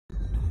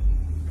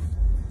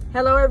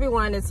Hello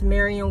everyone, it's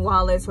Marion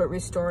Wallace with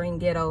Restoring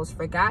Ghettos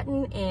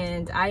Forgotten,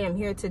 and I am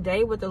here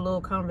today with a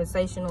little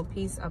conversational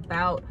piece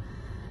about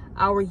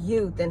our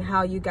youth and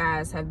how you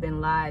guys have been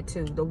lied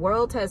to. The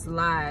world has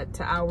lied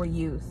to our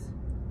youth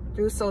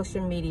through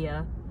social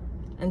media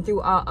and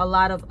through a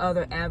lot of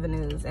other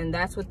avenues, and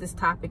that's what this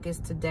topic is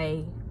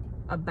today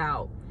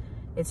about.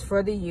 It's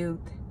for the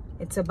youth.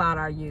 It's about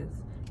our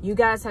youth. You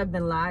guys have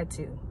been lied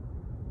to,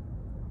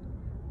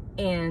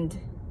 and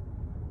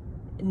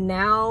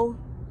now,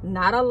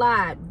 not a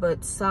lot,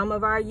 but some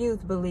of our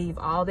youth believe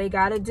all they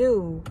got to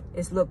do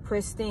is look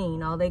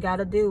pristine. All they got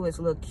to do is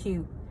look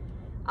cute.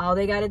 All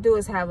they got to do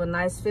is have a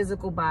nice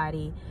physical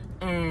body,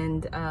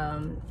 and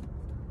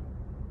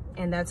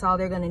that's all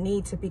they're going to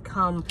need to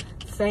become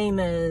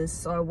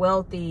famous or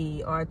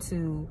wealthy or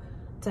to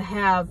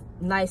have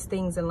nice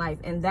things in life.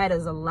 And that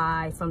is a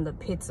lie from the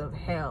pits of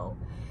hell.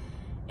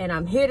 And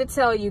I'm here to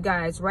tell you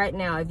guys right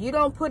now, if you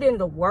don't put in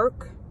the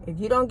work, if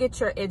you don't get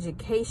your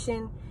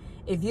education,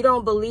 if you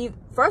don't believe,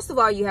 first of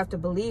all, you have to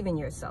believe in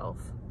yourself.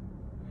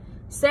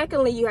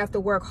 Secondly, you have to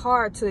work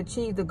hard to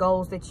achieve the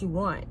goals that you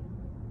want.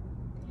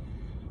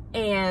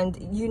 And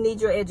you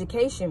need your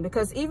education,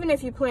 because even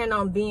if you plan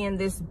on being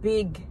this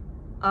big,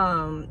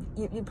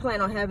 you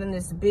plan on having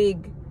this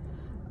big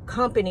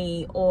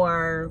company,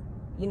 or,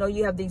 you know,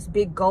 you have these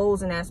big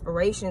goals and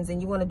aspirations and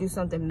you want to do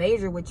something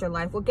major with your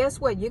life, well, guess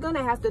what? You're going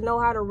to have to know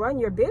how to run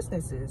your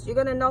businesses. You're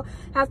going to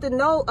have to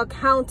know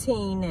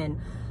accounting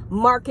and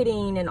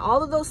marketing and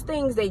all of those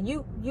things that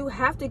you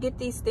have to get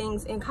these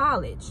things in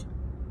college.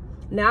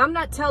 Now, I'm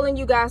not telling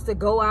you guys to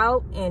go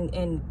out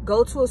and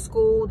go to a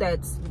school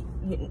that's,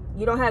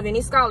 you don't have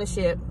any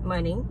scholarship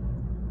money,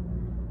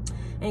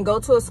 and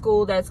go to a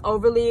school that's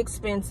overly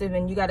expensive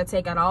and you got to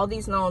take out all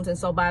these loans, and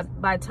so by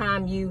the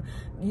time you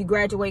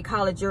graduate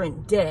college, you're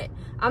in debt.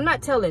 I'm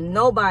not telling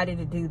nobody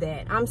to do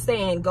that. I'm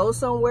saying go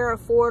somewhere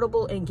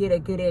affordable and get a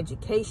good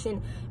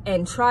education,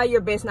 and try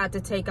your best not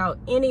to take out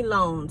any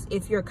loans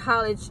if your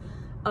college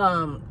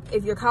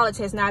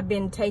has not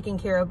been taken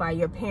care of by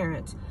your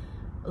parents.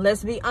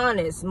 Let's be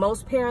honest,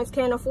 most parents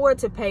can't afford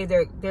to pay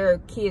their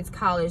kids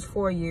college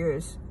 4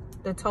 years,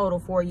 the total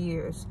 4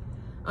 years,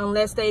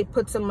 unless they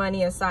put some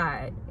money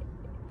aside.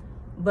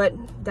 But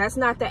that's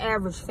not the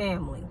average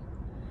family.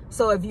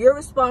 So if you're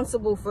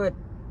responsible for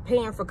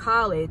paying for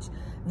college,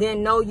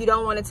 then no, you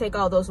don't want to take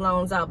all those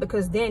loans out,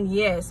 because then,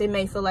 yes, it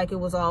may feel like it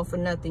was all for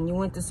nothing. You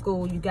went to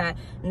school,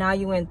 now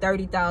you in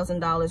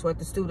 $30,000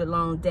 worth of student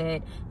loan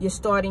debt. You're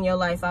starting your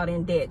life out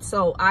in debt.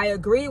 So I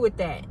agree with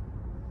that.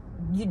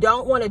 You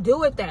don't want to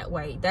do it that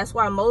way. That's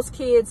why most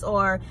kids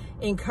are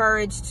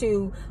encouraged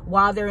to,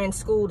 while they're in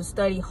school, to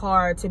study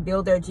hard, to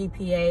build their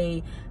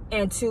GPA,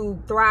 and to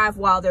thrive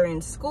while they're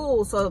in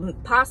school, so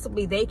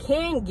possibly they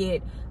can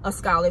get a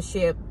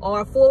scholarship or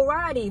a full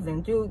ride,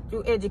 even through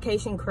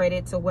education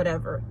credits or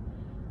whatever.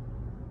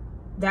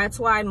 That's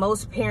why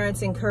most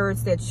parents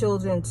encourage their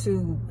children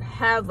to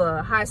have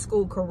a high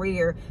school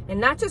career,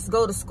 and not just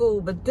go to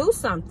school, but do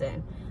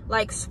something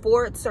like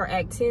sports or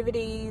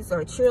activities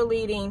or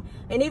cheerleading.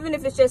 And even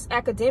if it's just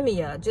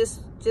academia,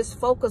 just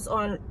focus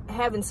on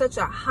having such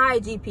a high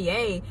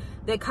GPA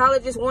that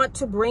colleges want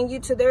to bring you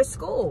to their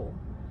school.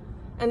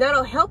 And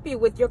that'll help you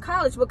with your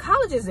college. But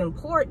college is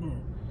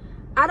important.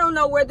 I don't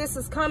know where this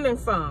is coming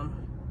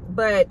from,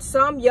 but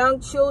some young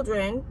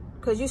children,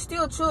 because you're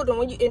still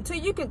children, until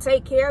you can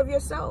take care of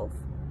yourself,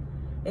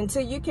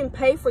 until you can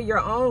pay for your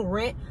own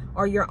rent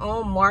or your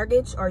own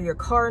mortgage or your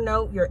car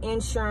note, your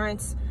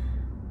insurance,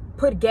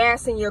 put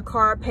gas in your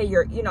car, pay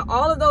your,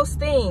 all of those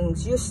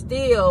things, you're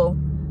still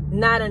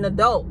not an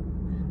adult.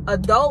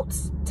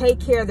 Adults take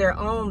care of their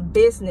own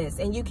business,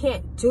 and you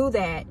can't do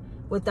that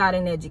without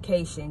an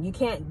education. You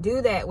can't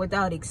do that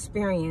without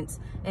experience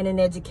and an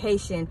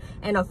education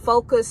and a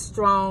focused,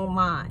 strong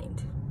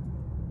mind.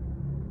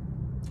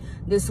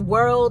 This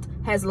world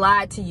has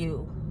lied to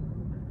you.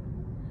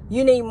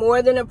 You need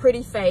more than a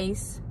pretty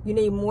face. You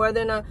need more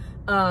than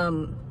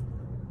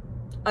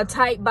a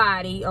tight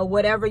body or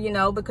whatever,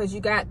 because you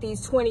got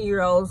these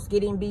 20-year-olds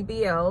getting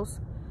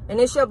BBLs, and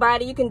it's your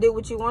body. You can do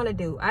what you want to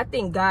do. I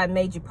think God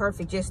made you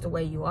perfect just the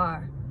way you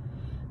are.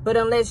 But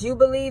unless you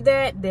believe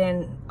that,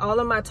 then all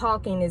of my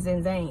talking is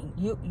in vain.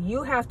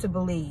 You have to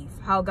believe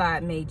how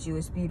God made you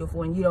is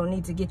beautiful, and you don't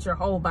need to get your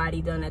whole body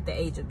done at the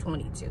age of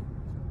 22.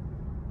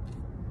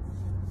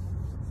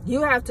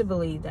 You have to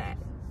believe that.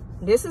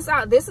 This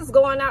is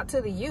going out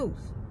to the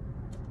youth.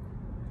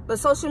 But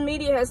social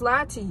media has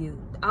lied to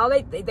you.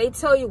 They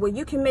tell you, well,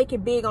 you can make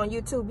it big on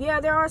YouTube. Yeah,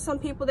 there are some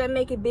people that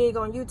make it big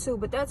on YouTube,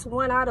 but that's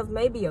 1 out of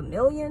maybe a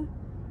million.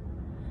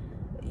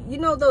 You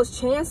know those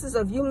chances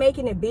of you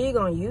making it big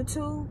on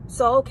YouTube?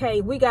 So,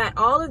 okay, we got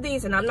all of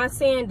these, and I'm not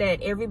saying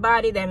that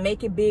everybody that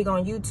make it big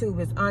on YouTube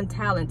is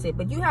untalented,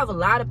 but you have a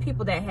lot of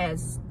people that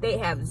they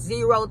have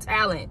zero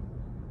talent,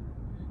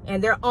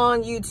 and they're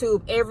on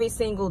YouTube every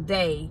single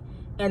day,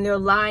 and they're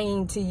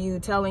lying to you,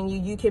 telling you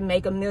you can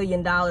make $1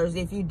 million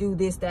if you do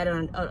this, that,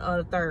 or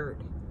a third.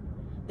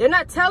 They're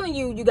not telling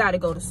you you got to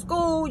go to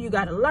school, you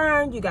got to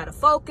learn, you got to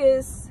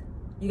focus,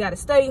 you got to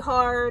study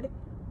hard.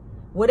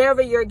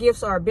 Whatever your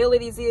gifts or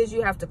abilities is,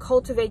 you have to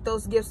cultivate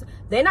those gifts.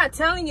 They're not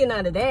telling you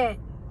none of that.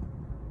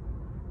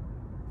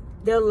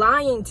 They're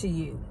lying to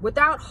you.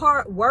 Without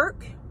hard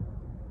work,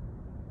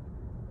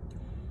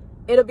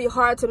 it'll be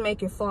hard to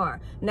make it far.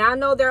 Now, I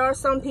know there are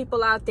some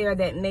people out there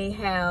that may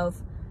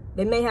have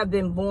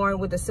been born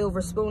with a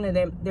silver spoon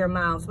in their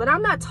mouths, but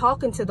I'm not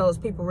talking to those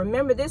people.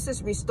 Remember, this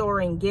is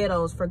restoring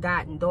ghettos,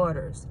 forgotten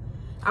daughters.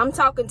 I'm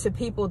talking to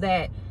people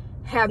that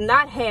have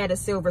not had a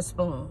silver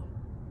spoon,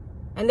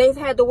 and they've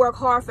had to work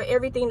hard for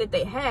everything that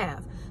they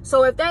have.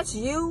 So if that's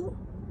you,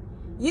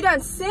 you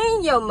done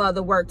seen your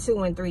mother work 2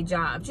 and 3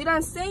 jobs. You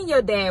done seen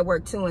your dad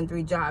work 2 and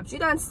 3 jobs. You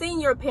done seen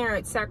your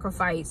parents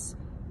sacrifice.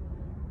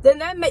 Then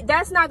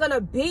that's not going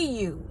to be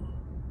you.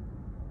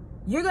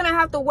 You're going to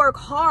have to work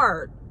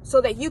hard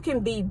so that you can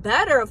be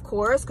better, of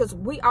course, because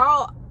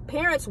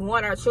parents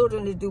want our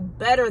children to do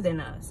better than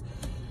us.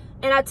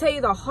 And I tell you,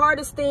 the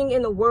hardest thing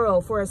in the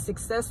world for a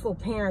successful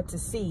parent to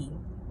see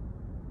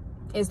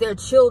is their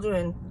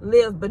children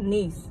live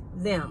beneath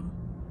them.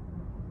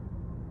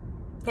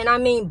 And I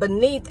mean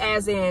beneath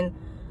as in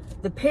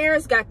the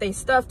parents got their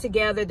stuff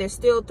together. They're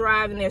still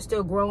thriving. They're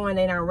still growing.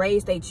 They done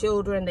raised their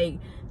children.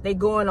 They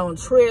going on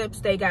trips.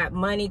 They got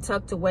money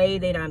tucked away.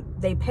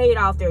 They paid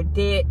off their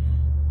debt.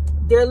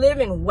 They're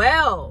living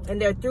well,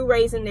 and they're through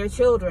raising their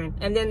children.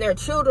 And then their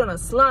children are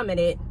slumming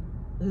it,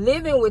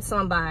 living with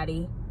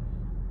somebody.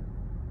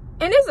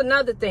 And there's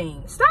another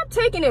thing. Stop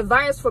taking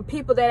advice from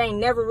people that ain't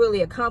never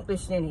really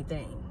accomplished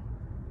anything.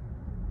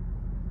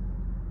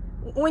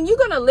 When you're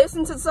going to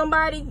listen to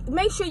somebody,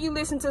 make sure you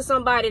listen to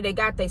somebody that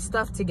got their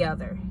stuff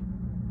together.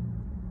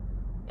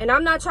 And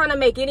I'm not trying to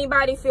make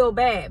anybody feel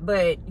bad,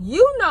 but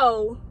you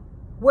know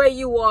where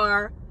you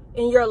are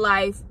in your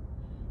life.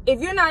 If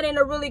you're not in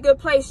a really good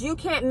place, you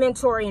can't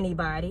mentor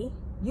anybody.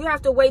 You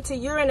have to wait till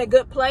you're in a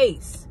good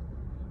place.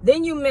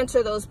 Then you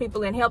mentor those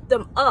people and help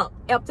them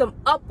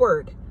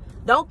upward.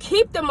 Don't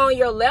keep them on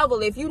your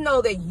level if you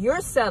know that you're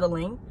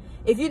settling,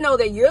 if you know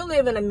that you're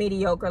living a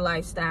mediocre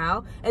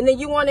lifestyle, and then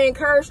you want to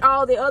encourage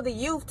all the other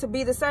youth to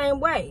be the same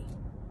way.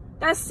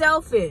 That's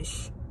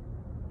selfish.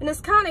 And it's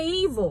kind of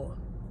evil.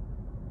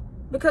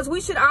 Because we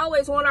should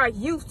always want our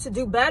youth to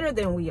do better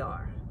than we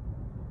are.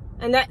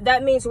 And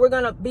that means we're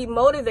going to be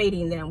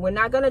motivating them. We're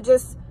not going to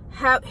just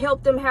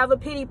help them have a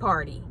pity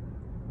party.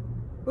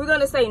 We're going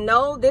to say,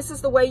 no, this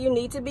is the way you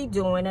need to be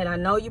doing it. I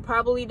know you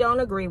probably don't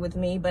agree with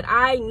me, but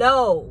I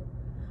know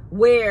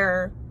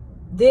where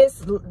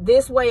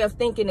this way of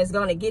thinking is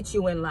going to get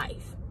you in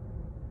life.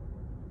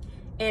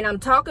 And I'm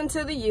talking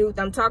to the youth.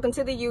 I'm talking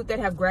to the youth that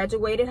have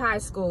graduated high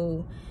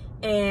school.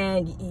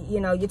 And,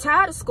 you know, you're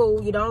tired of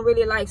school. You don't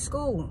really like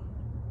school.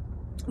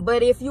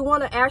 But if you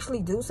want to actually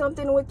do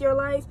something with your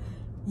life,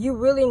 you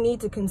really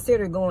need to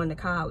consider going to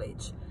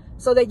college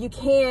so that you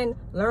can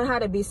learn how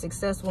to be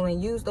successful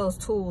and use those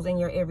tools in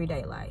your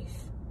everyday life.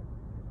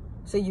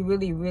 So you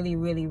really, really,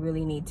 really,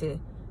 really need to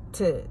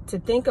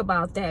think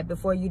about that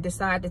before you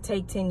decide to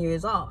take 10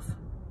 years off.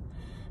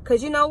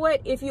 Because you know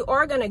what? If you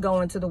are going to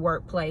go into the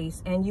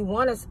workplace and you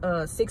want a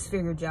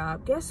 6-figure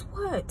job, guess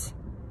what?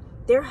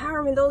 They're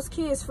hiring those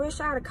kids fresh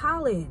out of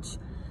college.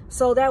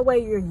 So that way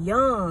you're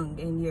young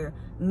and you're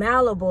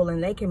malleable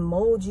and they can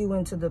mold you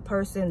into the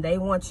person they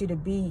want you to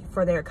be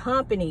for their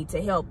company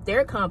to help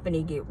their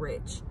company get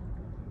rich.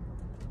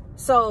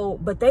 So,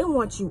 but they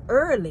want you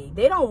early.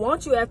 They don't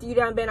want you after you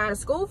done been out of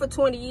school for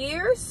 20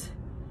 years.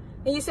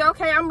 And you say,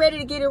 okay, I'm ready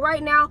to get it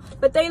right now.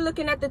 But they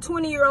looking at the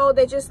 20-year-old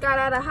that just got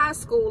out of high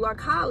school or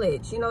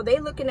college. You know, they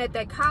looking at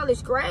that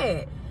college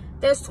grad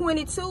that's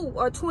 22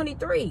 or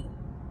 23.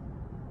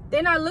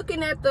 They're not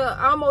looking at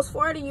the almost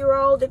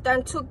 40-year-old that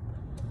done took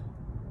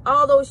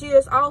all those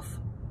years off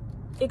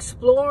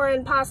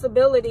exploring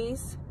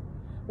possibilities.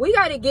 We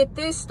got to get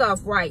this stuff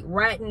right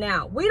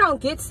now. We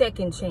don't get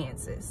second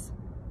chances.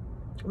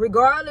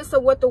 Regardless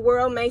of what the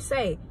world may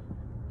say,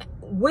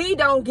 we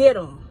don't get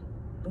them.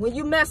 When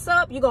you mess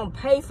up, you're going to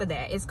pay for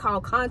that. It's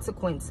called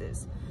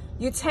consequences.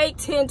 You take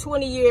 10,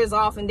 20 years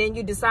off and then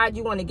you decide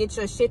you want to get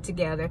your shit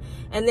together.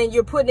 And then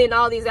you're putting in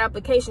all these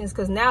applications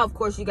because now, of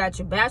course, you got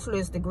your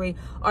bachelor's degree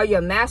or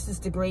your master's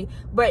degree.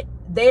 But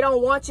they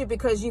don't want you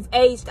because you've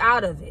aged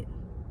out of it.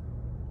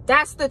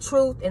 That's the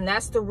truth and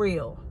that's the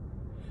real.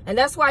 And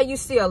that's why you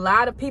see a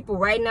lot of people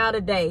right now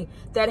today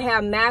that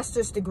have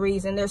master's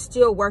degrees and they're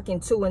still working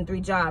 2 and 3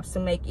 jobs to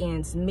make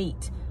ends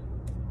meet.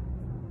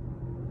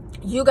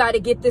 You got to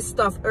get this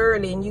stuff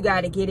early and you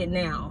got to get it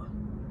now.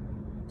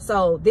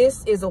 So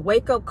this is a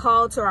wake-up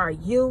call to our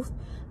youth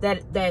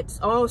that's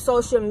on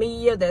social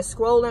media, that's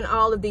scrolling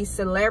all of these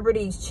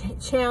celebrities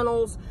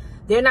channels.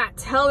 They're not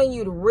telling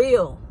you the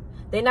real.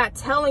 They're not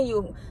telling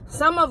you,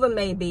 some of them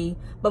may be,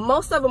 but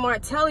most of them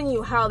aren't telling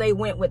you how they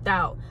went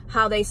without,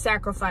 how they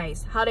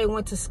sacrificed, how they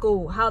went to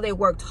school, how they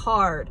worked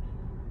hard,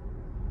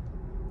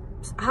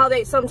 how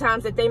they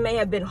sometimes that they may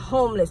have been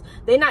homeless.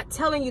 They're not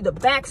telling you the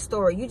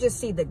backstory. You just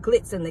see the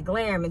glitz and the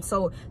glam. And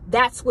so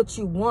that's what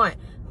you want.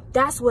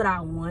 That's what I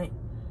want.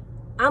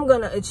 I'm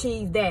going to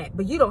achieve that.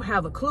 But you don't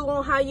have a clue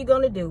on how you're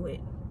going to do it.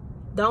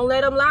 Don't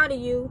let them lie to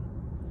you.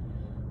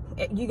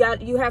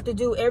 You have to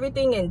do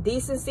everything in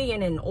decency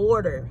and in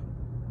order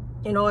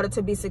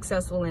to be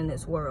successful in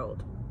this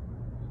world.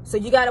 So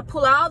you got to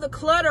pull all the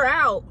clutter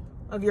out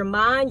of your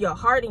mind, your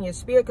heart, and your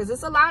spirit, because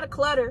it's a lot of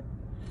clutter.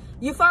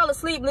 You fall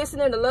asleep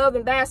listening to Love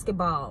and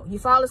Basketball. You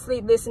fall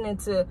asleep listening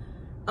to,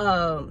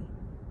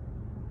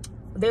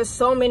 there's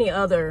so many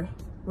other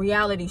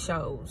reality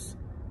shows.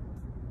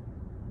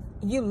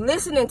 You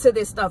listening to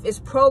this stuff, it's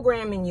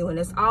programming you, and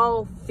it's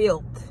all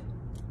filth.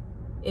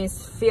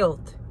 It's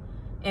filth,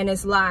 and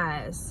it's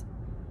lies.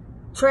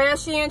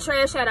 Trash in,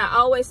 trash out. I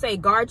always say,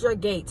 guard your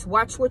gates.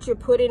 Watch what you're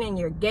putting in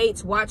your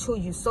gates. Watch who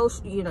you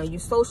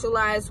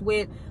socialize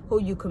with,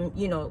 who you can,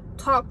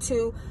 talk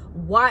to.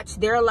 Watch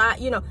their life.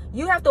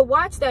 You have to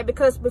watch that,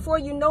 because before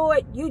you know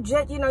it, you're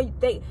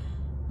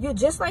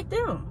just like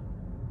them.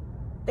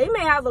 They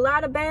may have a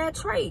lot of bad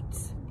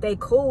traits. They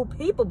cool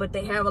people, but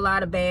they have a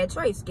lot of bad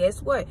traits.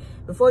 Guess what?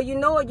 Before you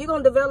know it, you're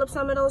going to develop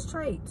some of those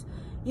traits.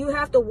 You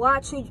have to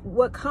watch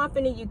what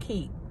company you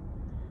keep.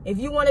 If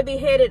you want to be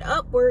headed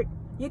upward,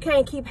 you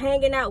can't keep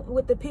hanging out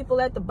with the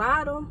people at the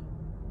bottom.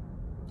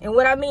 And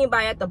what I mean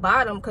by at the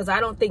bottom, because I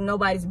don't think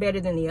nobody's better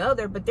than the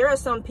other, but there are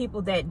some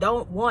people that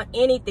don't want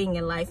anything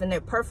in life, and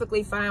they're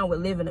perfectly fine with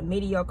living a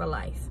mediocre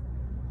life.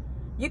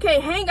 You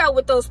can't hang out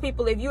with those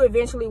people if you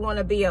eventually want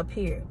to be up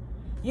here.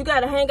 You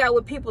got to hang out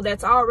with people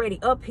that's already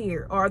up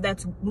here, or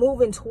that's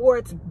moving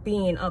towards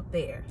being up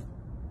there.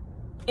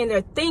 And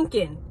their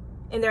thinking,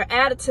 and their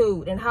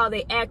attitude, and how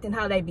they act, and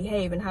how they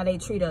behave, and how they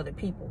treat other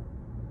people.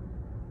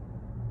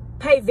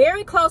 Pay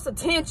very close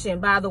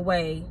attention, by the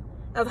way,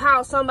 of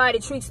how somebody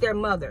treats their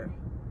mother.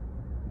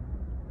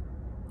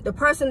 The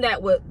person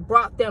that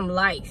brought them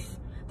life.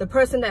 The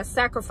person that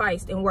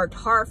sacrificed and worked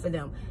hard for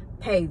them.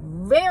 Pay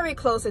very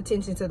close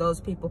attention to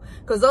those people,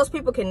 because those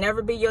people can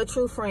never be your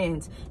true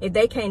friends if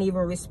they can't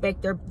even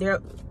respect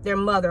their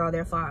mother or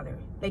their father.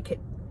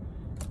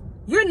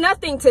 You're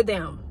nothing to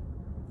them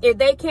if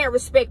they can't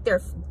respect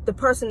the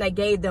person that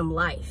gave them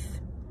life.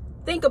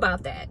 Think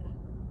about that.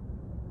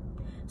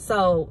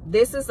 So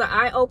this is the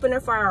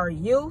eye-opener for our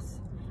youth.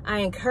 I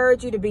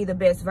encourage you to be the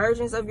best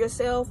versions of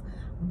yourself,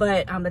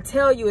 but I'm going to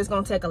tell you, it's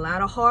going to take a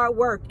lot of hard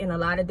work and a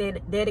lot of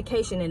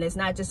dedication, and it's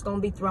not just going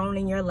to be thrown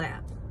in your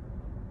lap.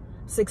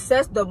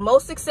 The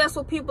most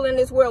successful people in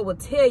this world will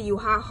tell you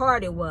how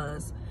hard it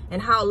was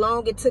and how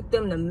long it took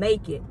them to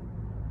make it,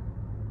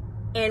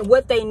 and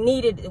what they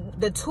needed,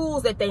 the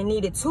tools that they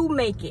needed to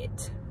make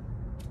it.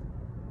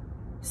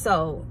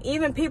 So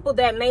even people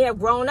that may have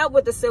grown up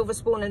with a silver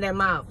spoon in their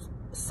mouth,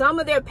 some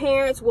of their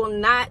parents will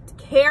not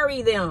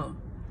carry them.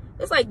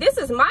 It's like, this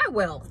is my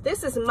wealth.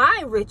 This is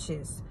my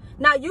riches.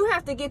 Now you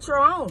have to get your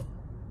own.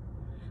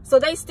 So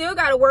they still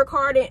got to work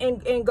hard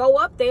and go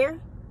up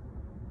there.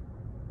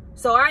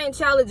 So I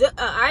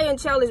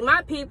challenge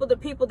my people, the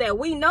people that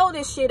we know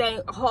this shit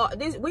ain't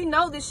hard. We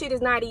know this shit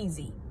is not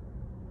easy.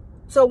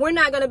 So we're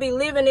not going to be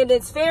living in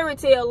this fairy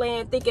tale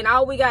land thinking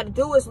all we got to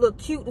do is look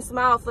cute and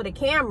smile for the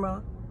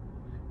camera,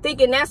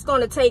 thinking that's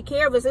going to take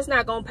care of us. It's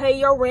not going to pay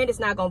your rent. It's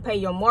not going to pay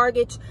your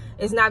mortgage.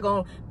 It's not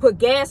going to put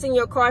gas in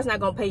your car. It's not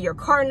going to pay your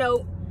car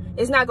note.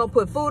 It's not going to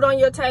put food on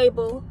your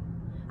table.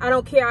 I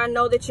don't care. I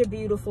know that you're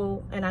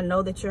beautiful, and I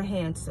know that you're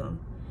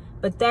handsome.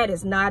 But that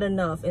is not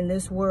enough in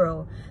this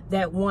world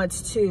that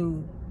wants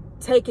to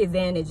take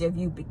advantage of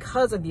you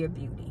because of your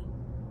beauty.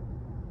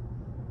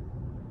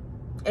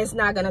 It's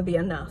not going to be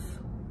enough.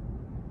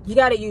 You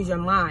got to use your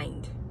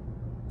mind.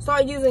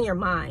 Start using your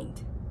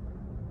mind.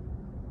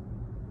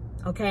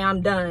 Okay,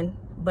 I'm done.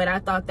 But I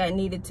thought that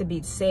needed to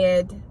be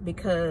said,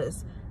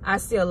 because I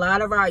see a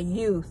lot of our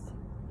youth,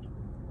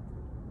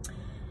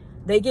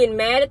 they get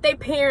mad at their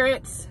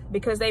parents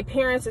because their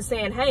parents are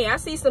saying, hey, I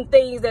see some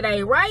things that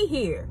ain't right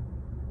here.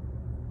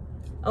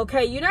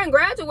 Okay, you done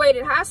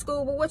graduated high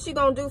school, but what you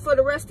gonna do for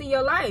the rest of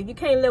your life? You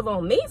can't live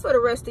on me for the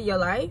rest of your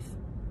life.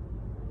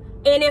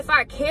 And if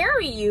I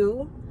carry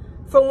you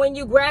from when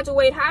you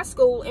graduate high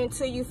school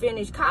until you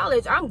finish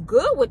college, I'm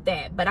good with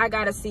that. But I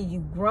gotta see you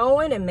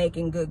growing and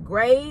making good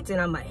grades, and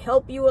I'm gonna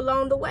help you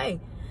along the way.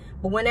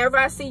 But whenever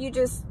I see you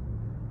just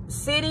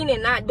sitting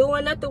and not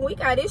doing nothing, we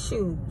got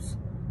issues.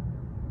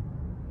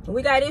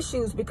 We got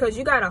issues because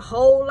you got a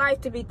whole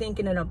life to be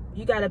thinking of.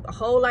 You got a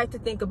whole life to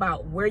think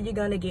about where you're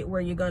going to get, where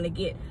you're going to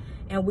get.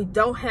 And we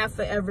don't have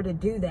forever to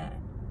do that.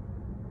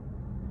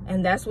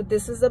 And that's what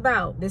this is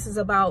about. This is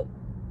about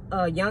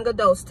young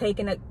adults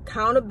taking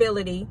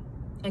accountability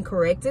and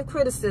corrective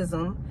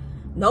criticism.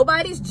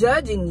 Nobody's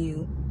judging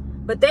you,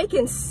 but they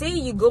can see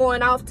you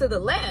going off to the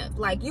left.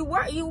 Like you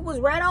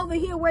was right over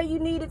here where you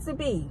needed to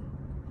be.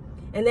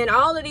 And then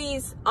all of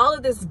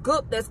this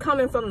goop that's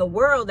coming from the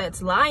world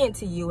that's lying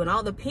to you, and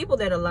all the people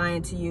that are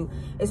lying to you,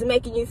 is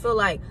making you feel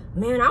like,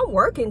 man, I'm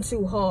working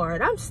too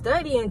hard. I'm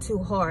studying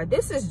too hard.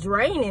 This is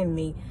draining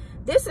me.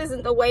 This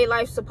isn't the way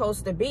life's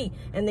supposed to be.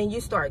 And then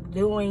you start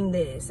doing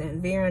this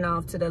and veering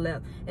off to the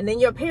left. And then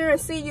your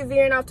parents see you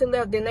veering off to the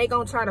left, then they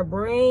gonna try to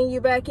bring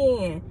you back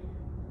in.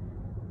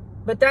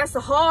 But that's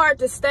hard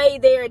to stay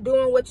there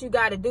doing what you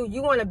gotta do.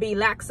 You wanna be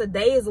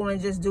lackadaisical and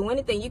just do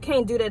anything. You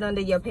can't do that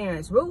under your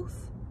parents' roof.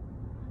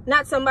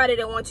 not somebody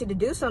that wants you to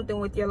do something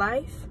with your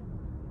life.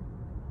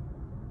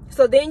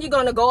 So then you're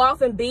going to go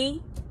off and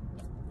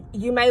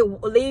you may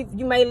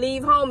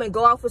leave home and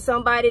go off with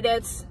somebody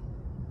that's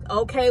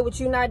okay with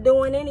you not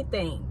doing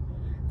anything.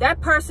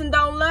 That person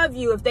don't love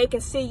you if they can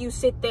see you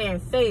sit there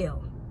and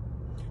fail.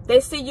 They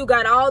see you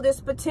got all this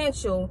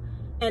potential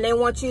and they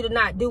want you to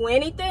not do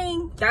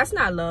anything. That's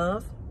not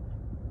love.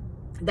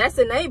 That's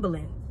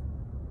enabling.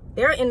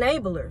 They're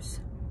enablers.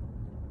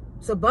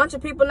 It's a bunch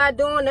of people not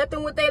doing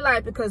nothing with their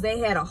life because they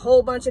had a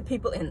whole bunch of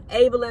people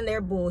enabling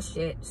their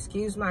bullshit.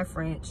 Excuse my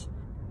French.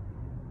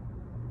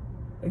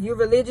 If you're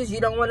religious, you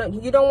don't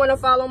want to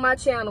follow my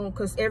channel,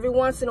 because every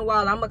once in a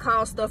while I'm gonna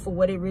call stuff for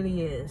what it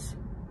really is.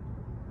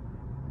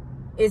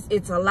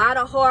 It's a lot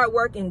of hard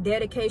work and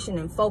dedication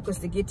and focus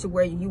to get to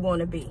where you want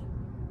to be.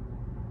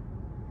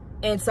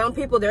 And some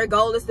people, their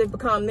goal is to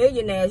become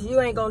millionaires. You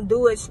ain't gonna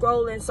do it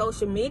scrolling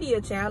social media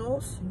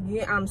channels.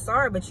 I'm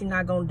sorry, but you're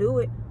not gonna do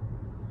it.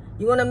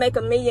 You want to make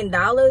 $1 million?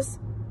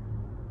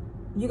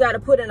 You got to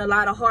put in a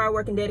lot of hard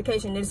work and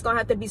dedication. And it's gonna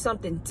have to be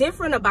something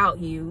different about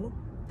you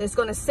that's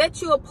going to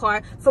set you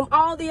apart from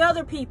all the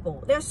other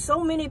people. There's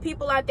so many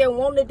people out there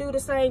wanting to do the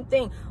same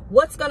thing.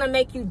 What's going to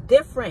make you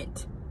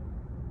different?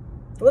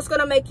 What's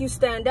going to make you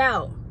stand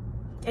out?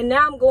 And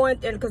now I'm going,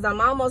 because I'm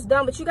almost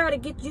done, but you got to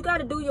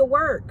do your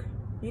work.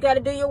 You got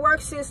to do your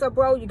work, sis or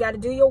bro. You got to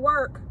do your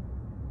work.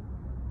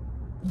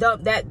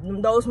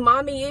 Those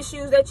mommy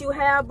issues that you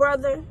have,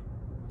 brother,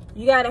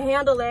 you got to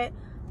handle that.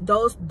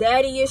 Those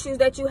daddy issues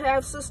that you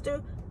have,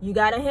 sister, you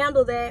got to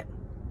handle that,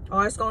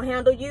 or it's going to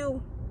handle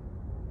you.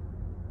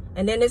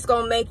 And then it's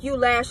going to make you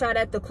lash out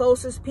at the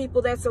closest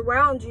people that's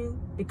around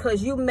you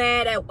because you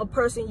mad at a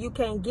person you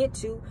can't get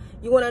to.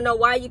 You want to know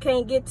why you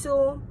can't get to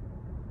them?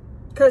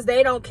 Because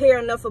they don't care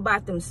enough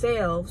about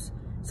themselves,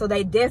 so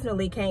they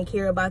definitely can't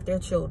care about their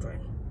children.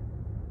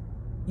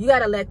 You got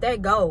to let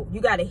that go.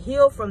 You got to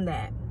heal from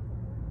that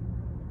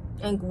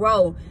and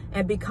grow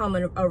and become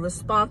a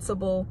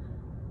responsible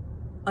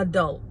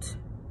adult.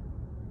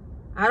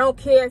 I don't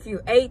care if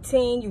you're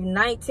 18, you're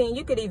 19,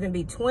 you could even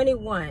be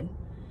 21.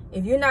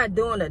 If you're not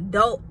doing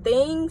adult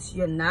things,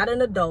 you're not an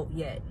adult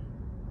yet.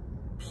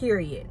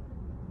 Period.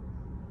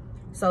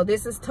 So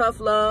this is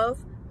tough love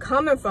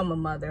coming from a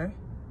mother.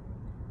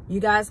 You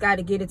guys got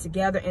to get it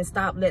together and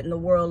stop letting the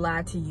world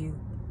lie to you.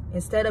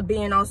 Instead of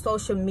being on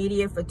social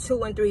media for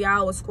 2 and 3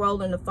 hours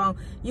scrolling the phone,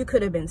 you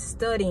could have been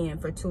studying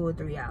for 2 or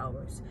 3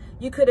 hours.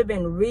 You could have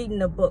been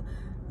reading a book.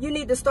 You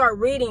need to start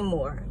reading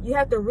more. You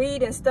have to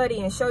read and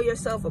study and show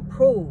yourself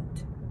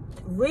approved.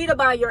 Read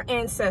about your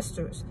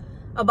ancestors,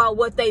 about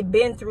what they've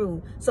been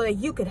through, so that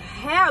you could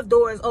have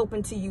doors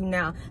open to you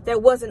now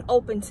that wasn't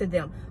open to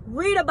them.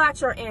 Read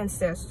about your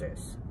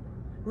ancestors.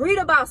 Read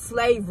about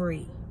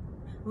slavery.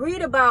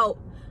 Read about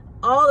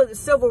all of the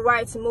civil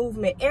rights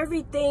movement,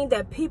 everything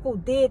that people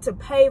did to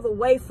pave a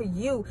way for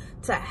you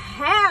to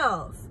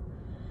have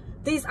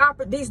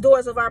these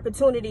doors of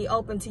opportunity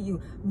open to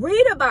you.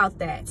 Read about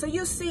that so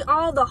you see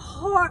all the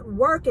hard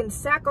work and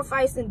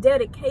sacrifice and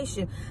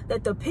dedication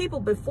that the people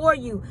before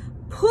you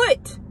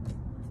put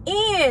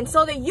in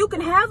so that you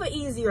can have an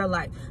easier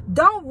life.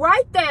 Don't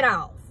write that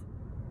off.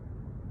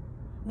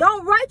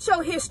 Don't write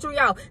your history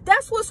out.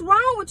 That's what's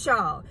wrong with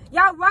y'all.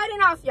 Y'all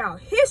writing off y'all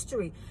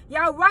history.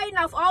 Y'all writing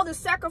off all the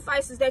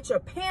sacrifices that your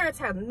parents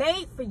have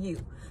made for you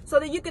so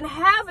that you can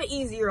have an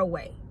easier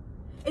way.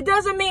 It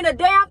doesn't mean a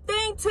damn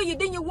thing to you.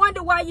 Then you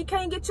wonder why you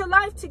can't get your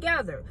life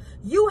together.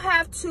 You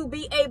have to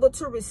be able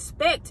to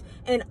respect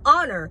and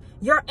honor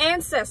your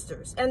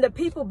ancestors and the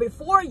people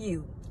before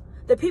you.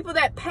 The people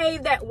that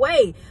paved that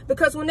way.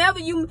 Because whenever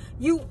you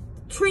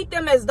treat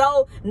them as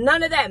though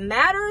none of that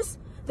matters,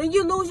 then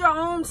you lose your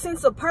own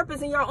sense of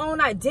purpose and your own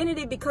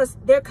identity because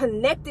they're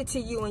connected to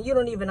you and you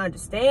don't even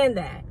understand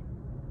that.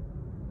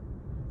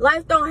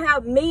 Life don't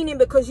have meaning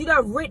because you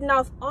done written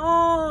off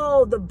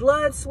all the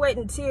blood, sweat,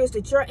 and tears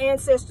that your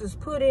ancestors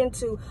put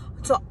into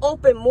to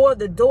open more of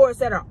the doors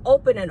that are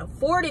open and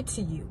afforded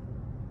to you.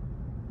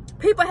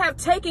 People have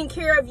taken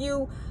care of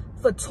you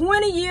for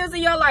 20 years of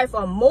your life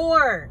or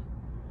more,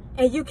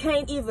 and you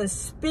can't even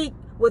speak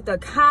with a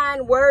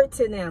kind word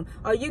to them,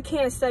 or you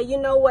can't say, you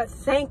know what,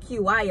 thank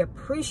you, I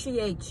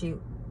appreciate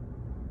you.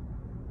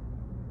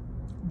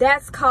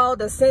 That's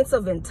called a sense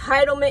of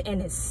entitlement,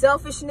 and it's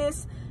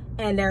selfishness.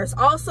 And there's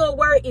also a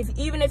word,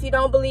 even if you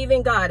don't believe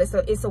in God,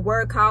 it's a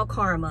word called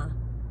karma.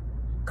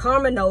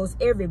 Karma knows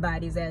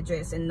everybody's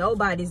address and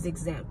nobody's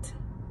exempt.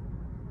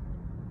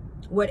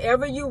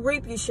 Whatever you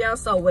reap, you shall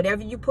sow.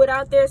 Whatever you put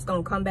out there, it's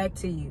going to come back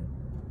to you.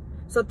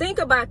 So think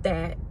about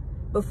that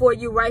before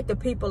you write the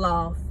people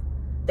off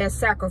that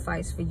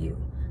sacrifice for you.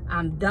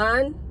 I'm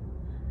done.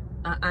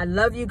 I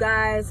love you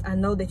guys. I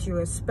know that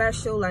you're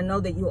special. I know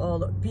that you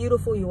all are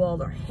beautiful. You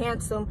all are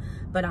handsome.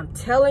 But I'm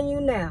telling you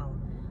now,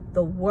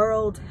 the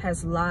world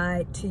has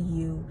lied to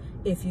you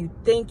if you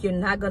think you're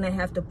not going to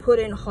have to put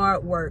in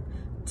hard work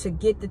to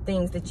get the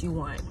things that you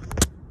want.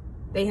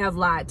 They have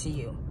lied to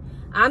you.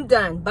 I'm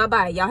done.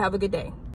 Bye-bye. Y'all have a good day.